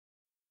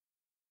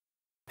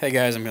Hey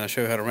guys, I'm going to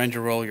show you how to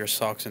ranger roll your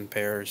socks in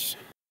pairs.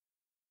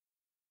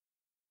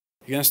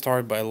 You're going to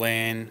start by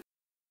laying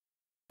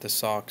the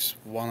socks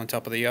one on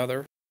top of the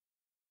other,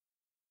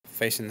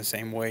 facing the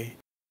same way,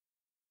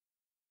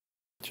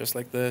 just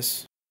like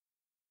this.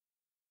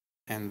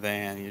 And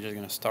then you're just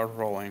going to start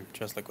rolling,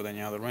 just like with any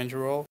other ranger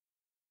roll.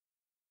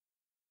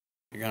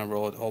 You're going to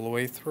roll it all the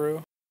way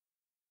through,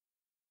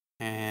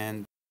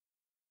 and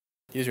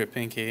use your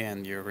pinky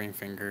and your ring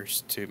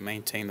fingers to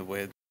maintain the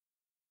width.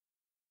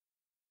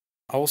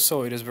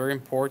 Also, it is very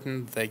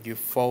important that you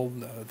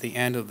fold the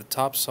end of the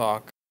top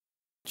sock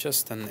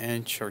just an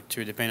inch or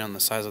two, depending on the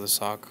size of the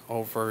sock,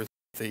 over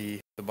the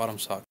bottom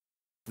sock.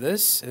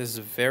 This is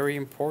very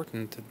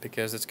important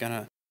because it's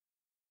gonna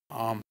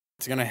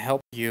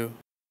help you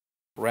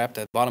wrap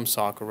that bottom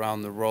sock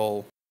around the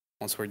roll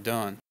once we're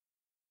done.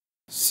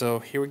 So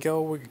here we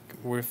go.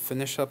 We're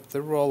finished up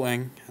the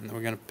rolling, and then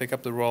we're gonna pick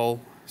up the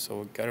roll. So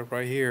we got it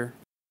right here.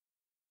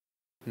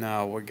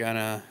 Now we're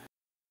gonna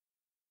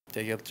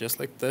take it just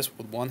like this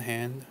with one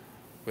hand,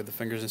 with the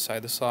fingers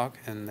inside the sock,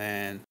 and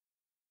then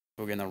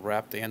we're gonna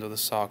wrap the end of the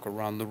sock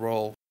around the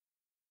roll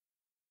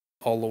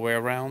all the way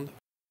around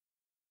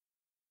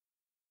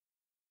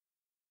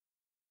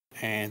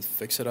and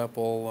fix it up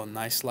all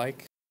nice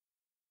like.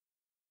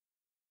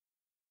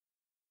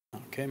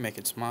 Okay, make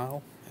it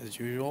smile as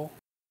usual.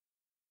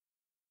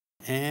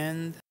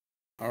 And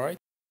alright,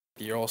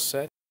 you're all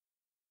set.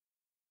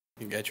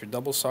 You got your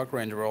double sock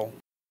ranger roll.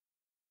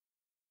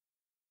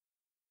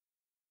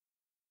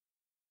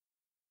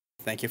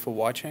 Thank you for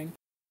watching.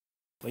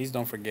 Please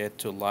don't forget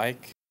to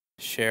like,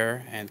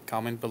 share, and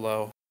comment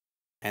below.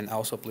 And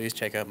also please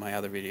check out my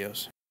other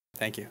videos.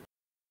 Thank you.